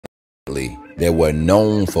They were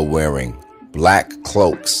known for wearing black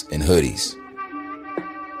cloaks and hoodies.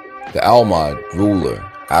 The Almohad ruler,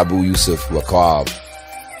 Abu Yusuf Raqab,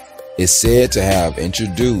 is said to have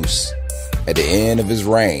introduced at the end of his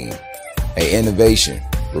reign an innovation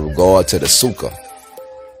with regard to the sukkah,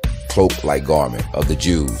 cloak-like garment of the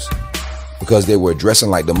Jews, because they were dressing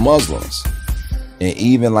like the Muslims, and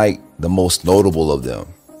even like the most notable of them.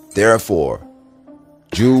 Therefore,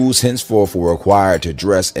 Jews henceforth were required to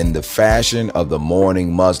dress in the fashion of the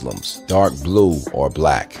mourning Muslims, dark blue or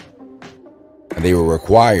black. And they were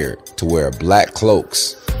required to wear black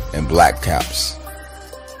cloaks and black caps.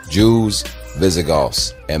 Jews,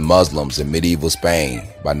 Visigoths, and Muslims in medieval Spain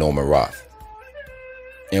by Norman Roth.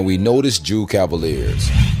 And we notice Jew cavaliers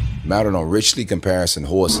mounted on richly caparisoned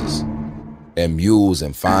horses and mules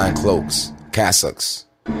in fine cloaks, cassocks,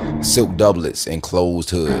 silk doublets, and closed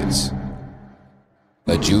hoods.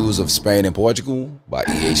 The Jews of Spain and Portugal by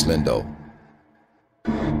E.H. Lindo.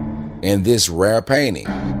 And this rare painting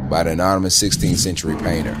by the anonymous 16th century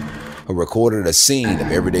painter who recorded a scene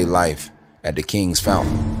of everyday life at the King's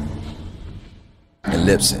Fountain. In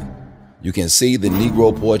Lipson, you can see the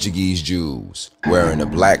Negro Portuguese Jews wearing the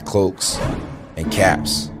black cloaks and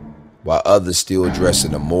caps, while others still dress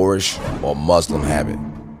in the Moorish or Muslim habit.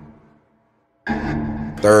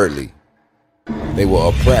 Thirdly, they were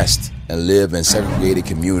oppressed and lived in segregated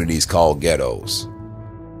communities called ghettos.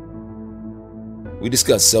 We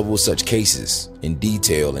discussed several such cases in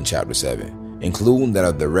detail in Chapter 7, including that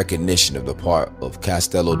of the recognition of the part of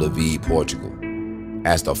Castelo de Vide, Portugal,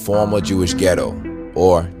 as the former Jewish ghetto,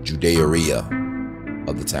 or Juderia,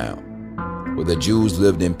 of the town, where the Jews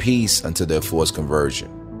lived in peace until their forced conversion.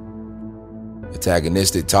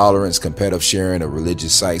 Antagonistic Tolerance, Competitive Sharing of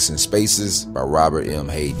Religious Sites and Spaces by Robert M.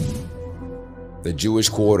 Hayden. The Jewish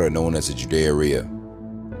quarter known as the Juderia.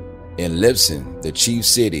 In Lipson, the chief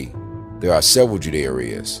city, there are several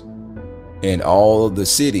Juderias. In all of the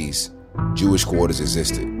cities, Jewish quarters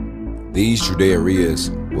existed. These Juderias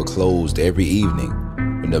were closed every evening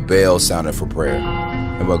when the bell sounded for prayer,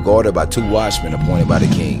 and were guarded by 2 watchmen appointed by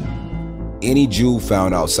the king. Any Jew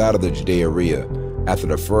found outside of the Juderia after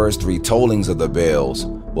the first 3 tollings of the bells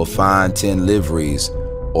will find 10 liveries,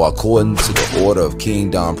 or according to the order of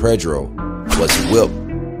King Dom Pedro, was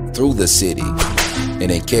whipped through the city,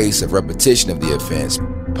 and in case of repetition of the offense,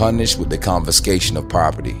 punished with the confiscation of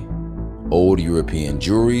property. Old European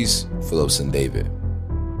Juries, Phillips and David.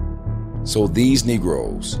 So these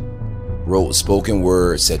Negroes wrote spoken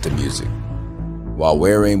words set to music, while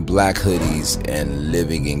wearing black hoodies and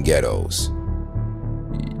living in ghettos.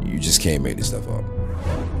 You just can't make this stuff up.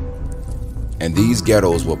 And these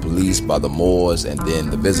ghettos were policed by the Moors and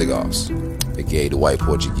then the Visigoths, aka the white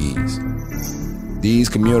Portuguese. These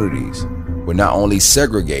communities were not only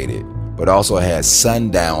segregated, but also had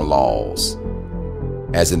sundown laws,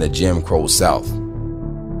 as in the Jim Crow South.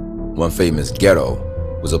 One famous ghetto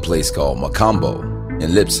was a place called Macambo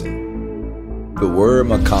in Lipson. The word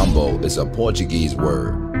Macambo is a Portuguese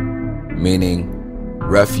word, meaning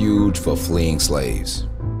refuge for fleeing slaves.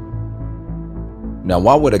 Now,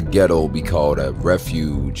 why would a ghetto be called a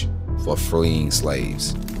refuge for fleeing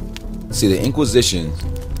slaves? See, the Inquisition,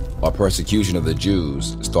 or persecution of the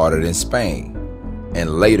Jews, started in Spain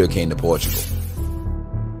and later came to Portugal.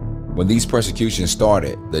 When these persecutions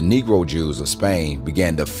started, the Negro Jews of Spain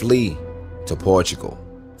began to flee to Portugal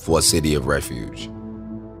for a city of refuge.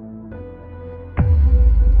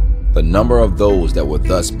 The number of those that were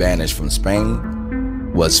thus banished from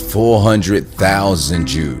Spain was 400,000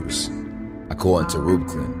 Jews, according to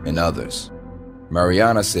Rupklin and others.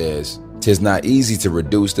 Mariana says, "'Tis not easy to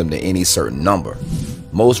reduce them to any certain number.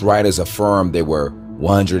 Most writers affirm there were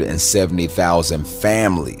 170,000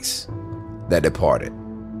 families that departed.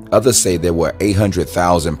 Others say there were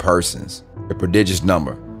 800,000 persons, a prodigious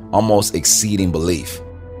number, almost exceeding belief.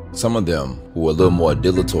 Some of them, who were a little more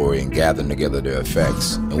dilatory in gathering together their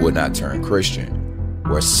effects and would not turn Christian,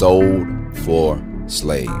 were sold for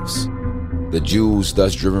slaves. The Jews,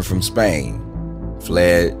 thus driven from Spain,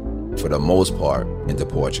 fled for the most part into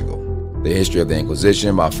Portugal." The History of the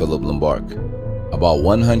Inquisition by Philip Lombard. About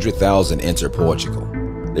 100,000 entered Portugal.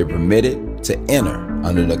 They were permitted to enter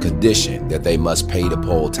under the condition that they must pay the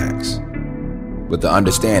poll tax, with the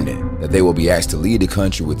understanding that they will be asked to leave the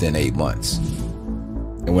country within 8 months.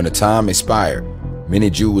 And when the time expired, many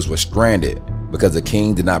Jews were stranded because the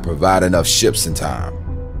king did not provide enough ships in time.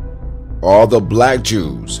 All the black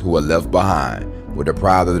Jews who were left behind were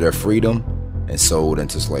deprived of their freedom and sold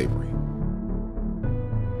into slavery.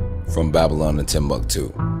 From Babylon to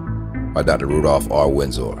Timbuktu by Dr. Rudolph R.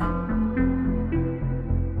 Windsor.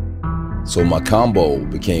 So Macambo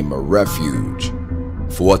became a refuge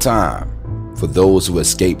for a time for those who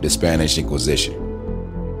escaped the Spanish Inquisition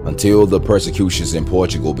until the persecutions in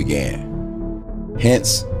Portugal began.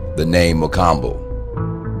 Hence the name Mocambo,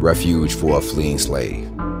 refuge for a fleeing slave.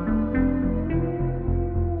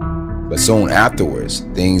 But soon afterwards,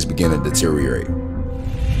 things began to deteriorate.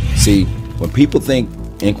 See, when people think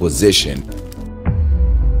Inquisition,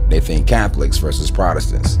 they think Catholics versus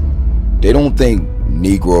Protestants. They don't think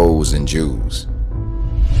Negroes and Jews.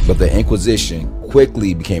 But the Inquisition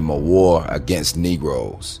quickly became a war against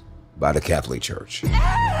Negroes by the Catholic Church.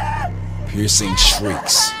 Piercing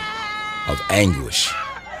shrieks of anguish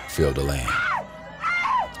filled the land.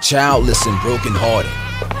 Childless and broken-hearted,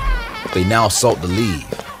 they now sought to leave,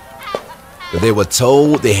 but they were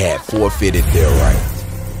told they had forfeited their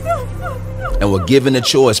right and were given a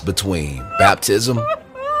choice between baptism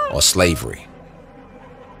or slavery.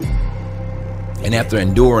 And after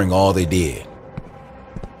enduring all they did,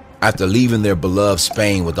 after leaving their beloved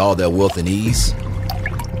Spain with all their wealth and ease,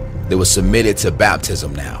 they were submitted to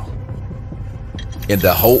baptism now, in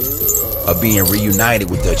the hope of being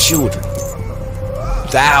reunited with their children.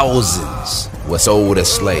 Thousands were sold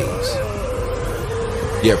as slaves.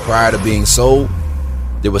 Yet prior to being sold,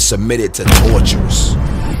 they were submitted to tortures,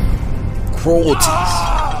 cruelties,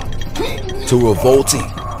 to revolting,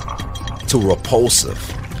 to repulsive,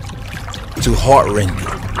 to heart-rending,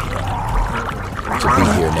 to be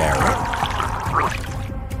here narrated.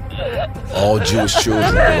 All Jewish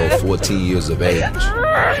children below 14 years of age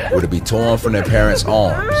were to be torn from their parents'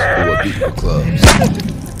 arms or were beaten with clubs,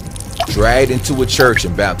 dragged into a church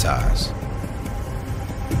and baptized.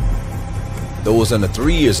 Those under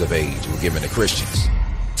 3 years of age were given to Christians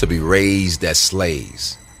to be raised as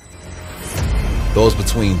slaves. Those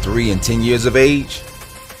between 3 and 10 years of age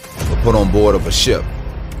were put on board of a ship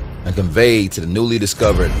and conveyed to the newly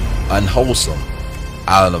discovered unwholesome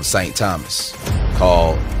island of St. Thomas,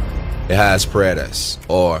 called Ilhas Paredes,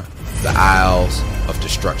 or the Isles of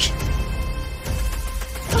Destruction.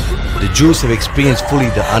 The Jews have experienced fully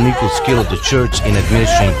the unequal skill of the church in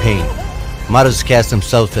administering pain. Mothers cast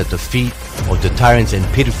themselves at the feet of the tyrants and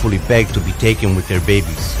pitifully begged to be taken with their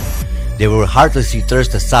babies. They were heartlessly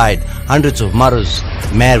thrust aside. Hundreds of mothers,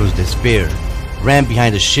 mad with despair, ran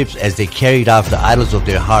behind the ships as they carried off the idols of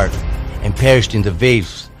their heart and perished in the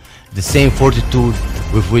waves, the same fortitude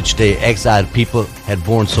with which the exiled people had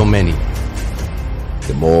borne so many.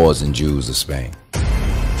 The Moors and Jews of Spain,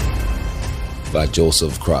 by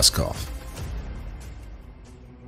Joseph Krauskopf.